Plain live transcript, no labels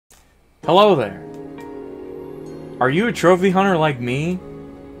Hello there. Are you a trophy hunter like me?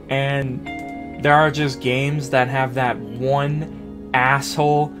 And there are just games that have that one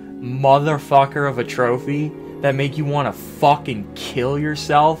asshole motherfucker of a trophy that make you want to fucking kill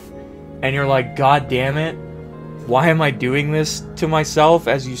yourself? And you're like, God damn it, why am I doing this to myself,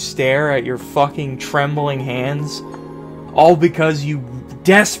 as you stare at your fucking trembling hands? All because you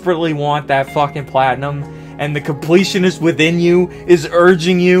desperately want that fucking platinum, and the completionist within you is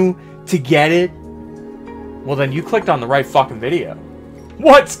urging you to get it? Well, then you clicked on the right fucking video.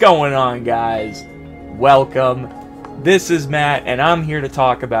 What's going on, guys? Welcome. This is Matt, and I'm here to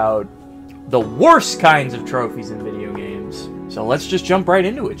talk about the worst kinds of trophies in video games. So let's just jump right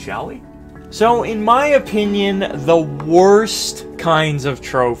into it, shall we? So, in my opinion, the worst kinds of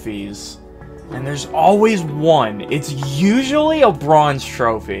trophies, and there's always one, it's usually a bronze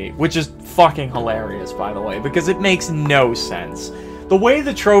trophy, which is fucking hilarious, by the way, because it makes no sense. The way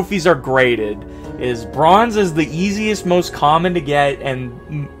the trophies are graded is bronze is the easiest, most common to get,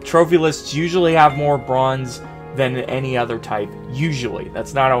 and trophy lists usually have more bronze than any other type. Usually.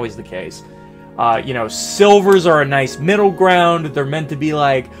 That's not always the case. Silvers are a nice middle ground. They're meant to be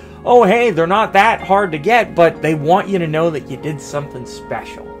like, oh hey, they're not that hard to get, but they want you to know that you did something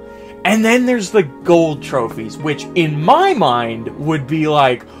special. And then there's the gold trophies, which in my mind would be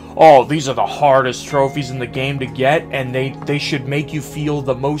like, oh, these are the hardest trophies in the game to get, and they should make you feel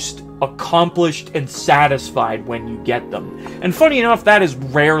the most accomplished and satisfied when you get them. And funny enough, that is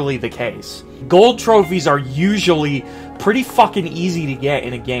rarely the case. Gold trophies are usually pretty fucking easy to get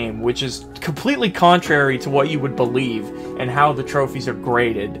in a game, which is completely contrary to what you would believe and how the trophies are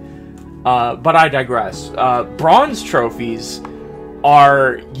graded. But I digress. Bronze trophies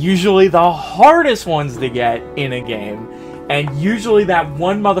are usually the hardest ones to get in a game. And usually that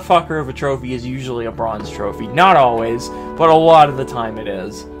one motherfucker of a trophy is usually a bronze trophy. Not always, but a lot of the time it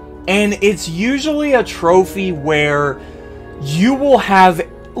is. And it's usually a trophy where you will have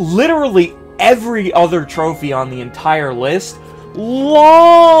literally every other trophy on the entire list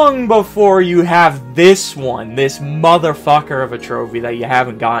long before you have this one, this motherfucker of a trophy that you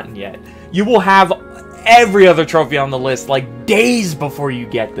haven't gotten yet. You will have every other trophy on the list like days before you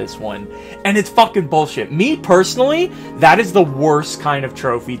get this one, and it's fucking bullshit. Me personally, that is the worst kind of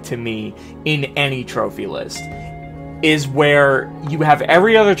trophy to me in any trophy list, is where you have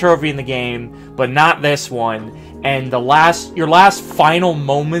every other trophy in the game but not this one, and your last final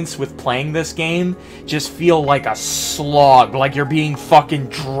moments with playing this game just feel like a slog, like you're being fucking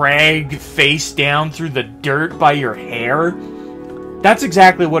dragged face down through the dirt by your hair. That's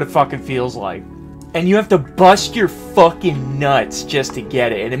exactly what it fucking feels like. And you have to bust your fucking nuts just to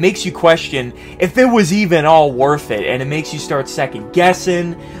get it. And it makes you question if it was even all worth it. And it makes you start second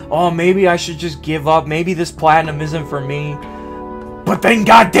guessing. Oh, maybe I should just give up. Maybe this platinum isn't for me. But then,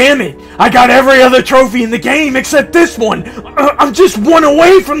 goddammit, I got every other trophy in the game except this one. I'm just one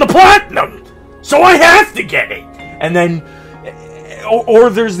away from the platinum. So I have to get it. And then, or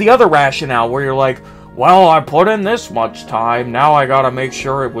there's the other rationale where you're like, well, I put in this much time, now I gotta make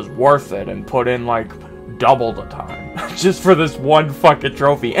sure it was worth it and put in, like, double the time. Just for this one fucking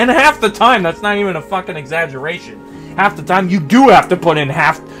trophy. And half the time, that's not even a fucking exaggeration. Half the time, you do have to put in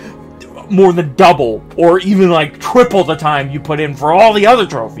more than double, or even, like, triple the time you put in for all the other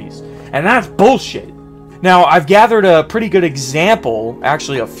trophies. And that's bullshit. Now, I've gathered a pretty good example,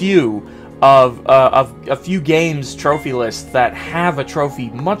 actually a few, of a few games trophy lists that have a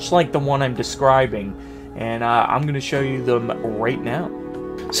trophy much like the one I'm describing, and I'm going to show you them right now.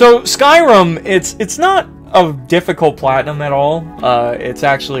 So Skyrim, it's not a difficult platinum at all. It's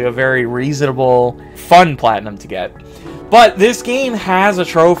actually a very reasonable, fun platinum to get. But this game has a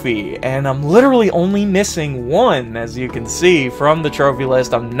trophy, and I'm literally only missing one, as you can see from the trophy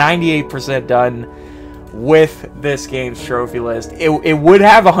list. I'm 98% done with this game's trophy list. It would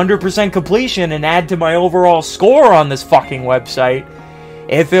have 100% completion and add to my overall score on this fucking website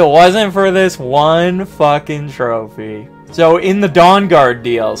if it wasn't for this one fucking trophy. So in the Dawnguard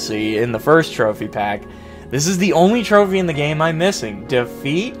DLC, in the first trophy pack, this is the only trophy in the game I'm missing.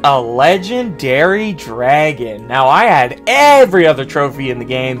 Defeat a legendary dragon. Now, I had every other trophy in the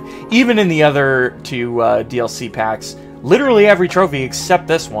game, even in the other two DLC packs. Literally every trophy except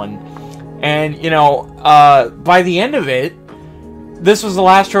this one. And, by the end of it, this was the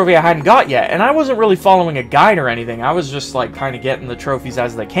last trophy I hadn't got yet. And I wasn't really following a guide or anything. I was just, like, kind of getting the trophies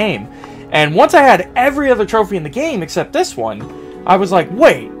as they came. And once I had every other trophy in the game except this one, I was like,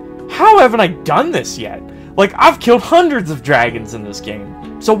 wait, how haven't I done this yet? Like, I've killed hundreds of dragons in this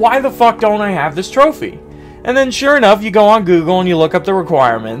game. So why the fuck don't I have this trophy? And then, sure enough, you go on Google and you look up the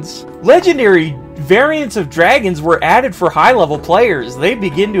requirements. Legendary variants of dragons were added for high-level players. They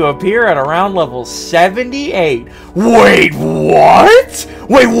begin to appear at around level 78. Wait, what?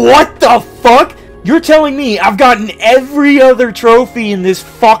 Wait, what the fuck? You're telling me I've gotten every other trophy in this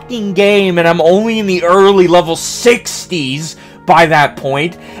fucking game and I'm only in the early level 60s by that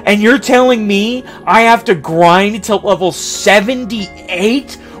point, and you're telling me I have to grind till level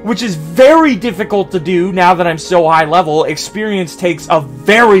 78? Which is very difficult to do now that I'm so high level. Experience takes a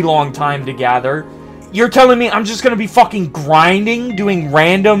very long time to gather. You're telling me I'm just gonna be fucking grinding, doing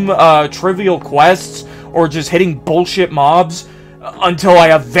random trivial quests, or just hitting bullshit mobs until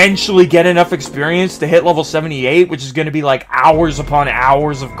I eventually get enough experience to hit level 78, which is gonna be like hours upon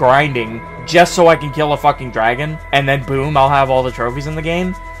hours of grinding just so I can kill a fucking dragon, and then boom, I'll have all the trophies in the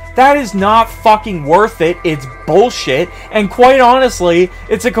game? That is not fucking worth it. It's bullshit. And quite honestly,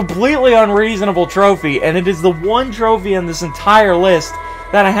 it's a completely unreasonable trophy. And it is the one trophy on this entire list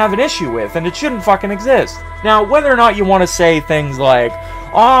that I have an issue with. And it shouldn't fucking exist. Now, whether or not you want to say things like,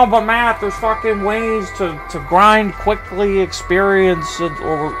 oh, but Matt, there's fucking ways to grind quickly, experience,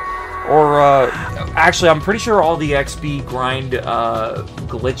 or actually, I'm pretty sure all the XP grind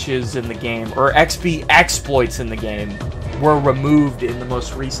glitches in the game, or XP exploits in the game, were removed in the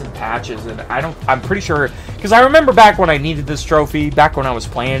most recent patches, and I'm pretty sure, because I remember back when I needed this trophy, back when I was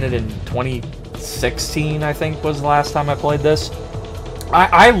playing it in 2016, I think was the last time I played this,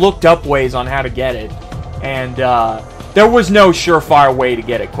 I looked up ways on how to get it, and there was no surefire way to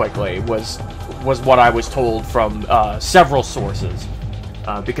get it quickly, was what I was told from several sources,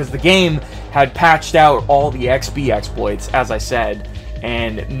 because the game had patched out all the XP exploits, as I said,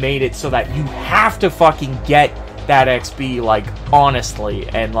 and made it so that you have to fucking get that XP, like, honestly,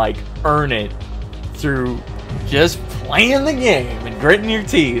 and, like, earn it through just playing the game and gritting your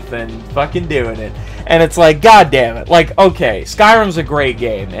teeth and fucking doing it. And it's like, god damn it. Like, okay, Skyrim's a great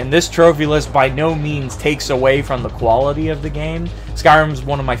game, and this trophy list by no means takes away from the quality of the game. Skyrim's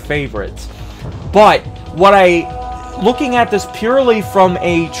one of my favorites. But, looking at this purely from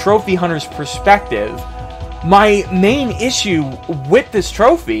a trophy hunter's perspective, my main issue with this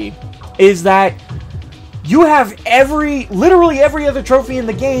trophy is that you have literally every other trophy in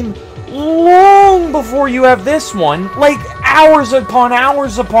the game long before you have this one. Like, hours upon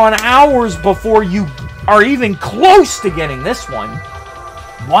hours upon hours before you are even close to getting this one.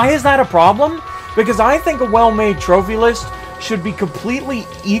 Why is that a problem? Because I think a well-made trophy list should be completely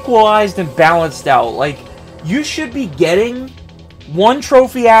equalized and balanced out. Like, you should be getting one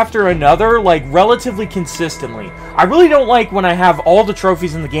trophy after another, like, relatively consistently. I really don't like when I have all the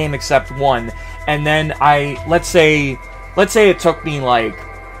trophies in the game except one, and then let's say it took me, like,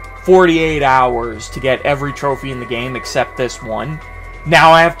 48 hours to get every trophy in the game except this one.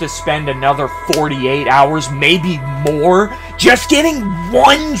 Now I have to spend another 48 hours, maybe more, just getting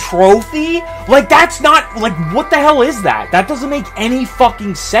one trophy? Like, that's not, like, what the hell is that? That doesn't make any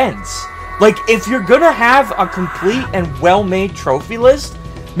fucking sense. Like, if you're gonna have a complete and well-made trophy list,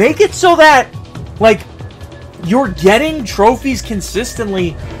 make it so that, like, you're getting trophies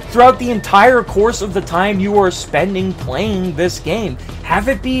consistently throughout the entire course of the time you are spending playing this game. Have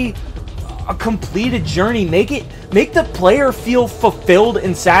it be a completed journey. Make the player feel fulfilled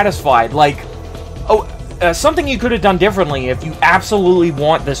and satisfied. Like, something you could have done differently if you absolutely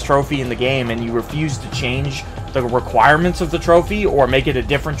want this trophy in the game and you refuse to change the requirements of the trophy or make it a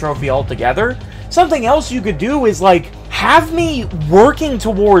different trophy altogether. Something else you could do is, like, have me working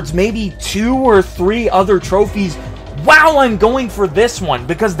towards maybe 2 or 3 other trophies while I'm going for this one,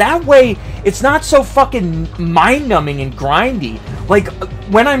 because that way it's not so fucking mind-numbing and grindy. Like,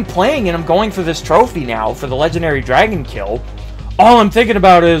 when I'm playing and I'm going for this trophy now, for the legendary dragon kill, all I'm thinking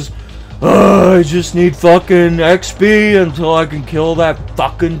about is, I just need fucking XP until I can kill that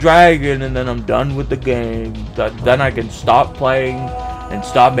fucking dragon, and then I'm done with the game. Then I can stop playing and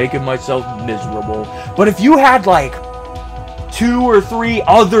stop making myself miserable. But if you had, like, 2 or 3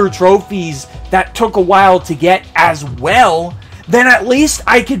 other trophies that took a while to get as well, then at least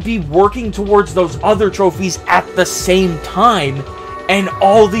I could be working towards those other trophies at the same time, and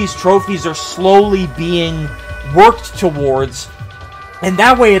all these trophies are slowly being worked towards. And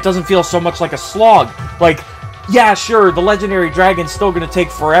that way it doesn't feel so much like a slog. Like, yeah, sure, the legendary dragon's still going to take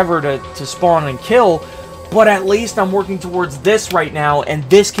forever to spawn and kill, but at least I'm working towards this right now, and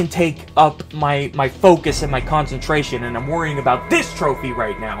this can take up my focus and my concentration, and I'm worrying about this trophy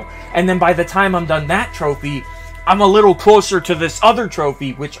right now. And then by the time I'm done that trophy, I'm a little closer to this other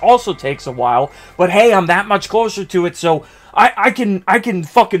trophy, which also takes a while, but hey, I'm that much closer to it, so I can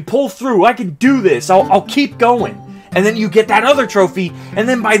fucking pull through. I can do this. I'll keep going. And then you get that other trophy, and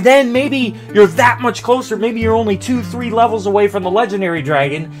then by then, maybe you're that much closer, maybe you're only 2-3 levels away from the legendary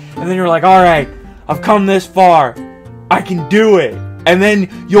dragon, and then you're like, alright, I've come this far. I can do it. And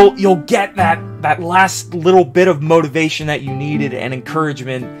then you'll get that last little bit of motivation that you needed, and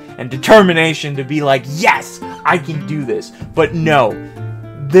encouragement and determination to be like, yes, I can do this. But no,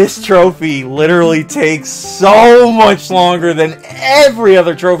 this trophy literally takes so much longer than every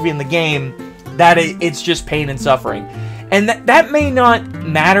other trophy in the game that it's just pain and suffering. And that may not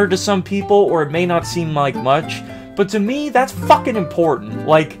matter to some people, or it may not seem like much, but to me, that's fucking important.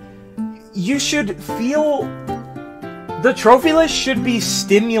 Like, you should feel... The trophy list should be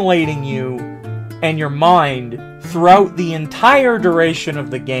stimulating you and your mind throughout the entire duration of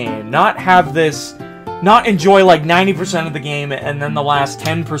the game. Not enjoy like 90% of the game and then the last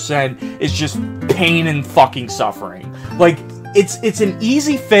 10% is just pain and fucking suffering. Like, it's an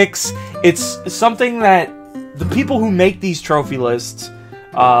easy fix. It's something that the people who make these trophy lists,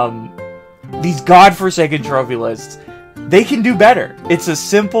 these godforsaken trophy lists, they can do better. It's a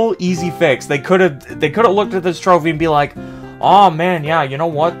simple, easy fix. They could have looked at this trophy and be like, oh man, yeah, you know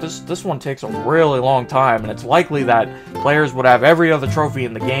what? This one takes a really long time, and it's likely that players would have every other trophy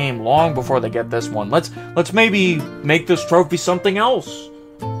in the game long before they get this one. Let's maybe make this trophy something else.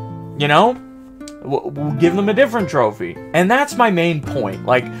 You know? We'll give them a different trophy. And that's my main point.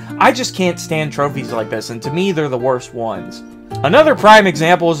 Like, I just can't stand trophies like this, and to me, they're the worst ones. Another prime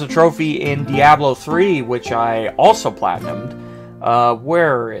example is a trophy in Diablo 3, which I also platinumed.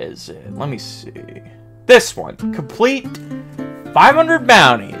 Where is it? Let me see. This one. Complete 500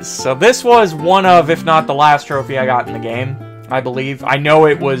 bounties. So this was one of, if not the last trophy I got in the game, I believe. I know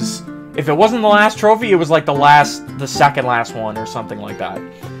it was... If it wasn't the last trophy, it was like the second last one or something like that.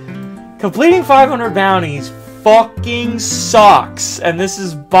 Completing 500 bounties fucking sucks, and this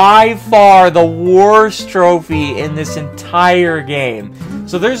is by far the worst trophy in this entire game.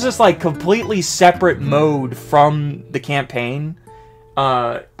 So there's this like completely separate mode from the campaign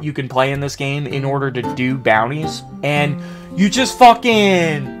you can play in this game in order to do bounties, and you just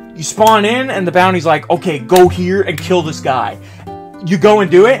fucking you spawn in and the bounty's like, okay, go here and kill this guy. You go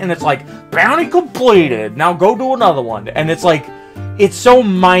and do it and it's like, bounty completed, now go do another one. And it's like, it's so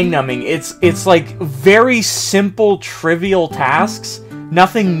mind-numbing. It's like very simple, trivial tasks.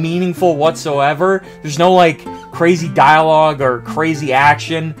 Nothing meaningful whatsoever. There's no like crazy dialogue or crazy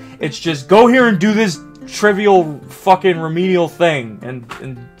action. It's just go here and do this trivial fucking remedial thing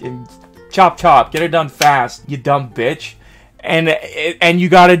and chop chop. Get it done fast, you dumb bitch. And you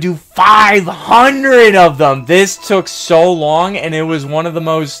gotta do 500 of them. This took so long, and it was one of the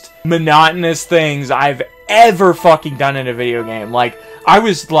most monotonous things I've ever fucking done in a video game. Like, I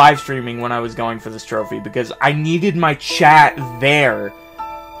was live streaming when I was going for this trophy because I needed my chat there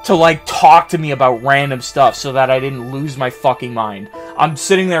to like talk to me about random stuff so that I didn't lose my fucking mind. I'm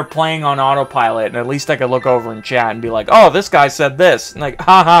sitting there playing on autopilot, and at least I could look over and chat and be like, oh, this guy said this, and like,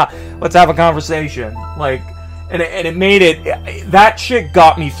 haha, let's have a conversation. Like, and it made it, that shit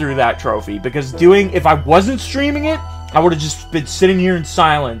got me through that trophy, because if I wasn't streaming it, I would have just been sitting here in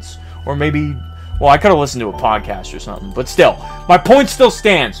silence, or maybe, well, I could have listened to a podcast or something, but still, my point still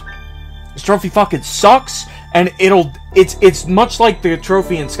stands. This trophy fucking sucks, and it's much like the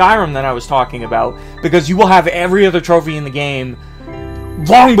trophy in Skyrim that I was talking about, because you will have every other trophy in the game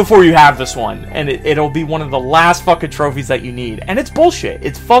long before you have this one, and it'll be one of the last fucking trophies that you need, and it's bullshit.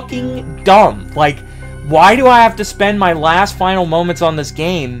 It's fucking dumb. Like, why do I have to spend my last final moments on this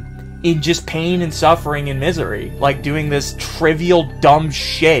game in just pain and suffering and misery? Like, doing this trivial, dumb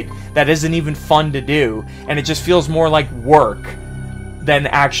shit that isn't even fun to do, and it just feels more like work than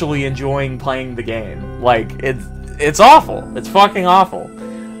actually enjoying playing the game. Like, it's awful. It's fucking awful.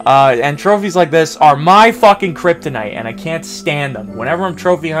 And trophies like this are my fucking kryptonite, and I can't stand them. Whenever I'm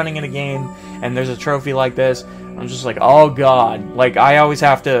trophy hunting in a game, and there's a trophy like this, I'm just like, oh god. Like, I always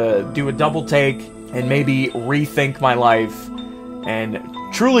have to do a double take and maybe rethink my life and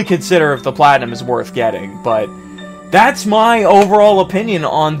truly consider if the platinum is worth getting. But that's my overall opinion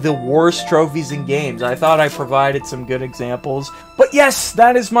on the worst trophies in games. I thought I provided some good examples. But yes,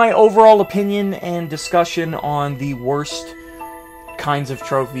 that is my overall opinion and discussion on the worst kinds of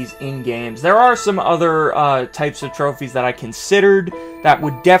trophies in games. There are some other types of trophies that I considered that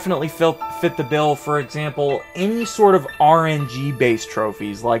would definitely fit the bill. For example, any sort of RNG-based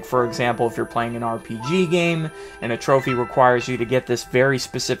trophies. Like, for example, if you're playing an RPG game and a trophy requires you to get this very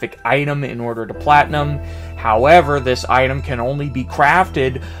specific item in order to platinum. However, this item can only be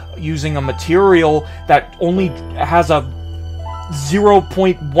crafted using a material that only has a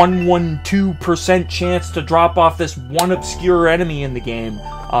 0.112% chance to drop off this one obscure enemy in the game.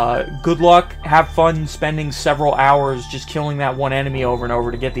 Good luck, have fun spending several hours just killing that one enemy over and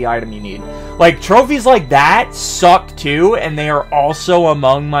over to get the item you need. Like, trophies like that suck too, and they are also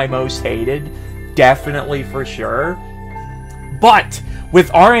among my most hated. definitely for sure. But with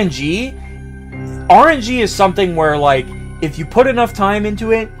RNG is something where, like, if you put enough time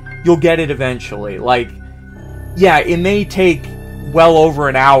into it, you'll get it eventually. Like, yeah, it may take well over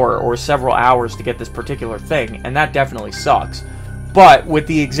an hour or several hours to get this particular thing, and that definitely sucks. But with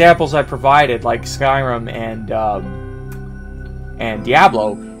the examples I provided, like Skyrim and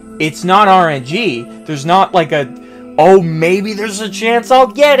Diablo, it's not RNG. There's not like a, oh, maybe there's a chance I'll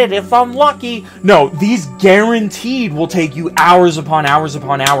get it if I'm lucky. No, these guaranteed will take you hours upon hours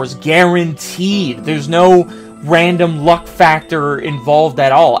upon hours. Guaranteed. There's no random luck factor involved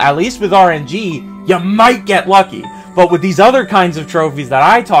at all. At least with RNG, you might get lucky. But with these other kinds of trophies that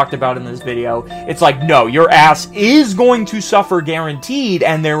I talked about in this video, it's like, no, your ass is going to suffer guaranteed,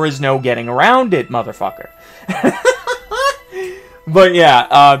 and there is no getting around it, motherfucker. But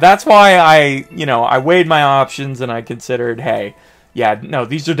yeah, that's why I weighed my options and I considered, hey, yeah, no,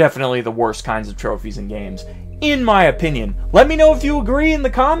 these are definitely the worst kinds of trophies in games, in my opinion. Let me know if you agree in the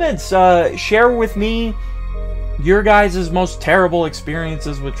comments. Share with me your guys' most terrible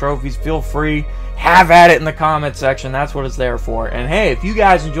experiences with trophies. Feel free. Have at it in the comment section. That's what it's there for. And hey, if you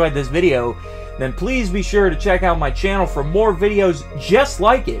guys enjoyed this video, then please be sure to check out my channel for more videos just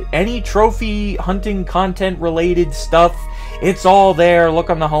like it. Any trophy hunting content related stuff, it's all there. Look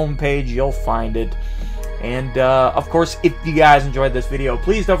on the homepage, you'll find it. And of course, if you guys enjoyed this video,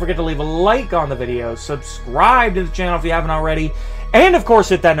 please don't forget to leave a like on the video, subscribe to the channel if you haven't already, and of course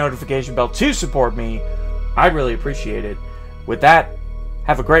hit that notification bell to support me. I'd really appreciate it. With that,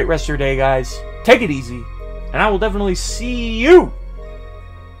 have a great rest of your day, guys. Take it easy, and I will definitely see you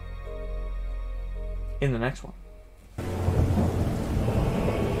in the next one.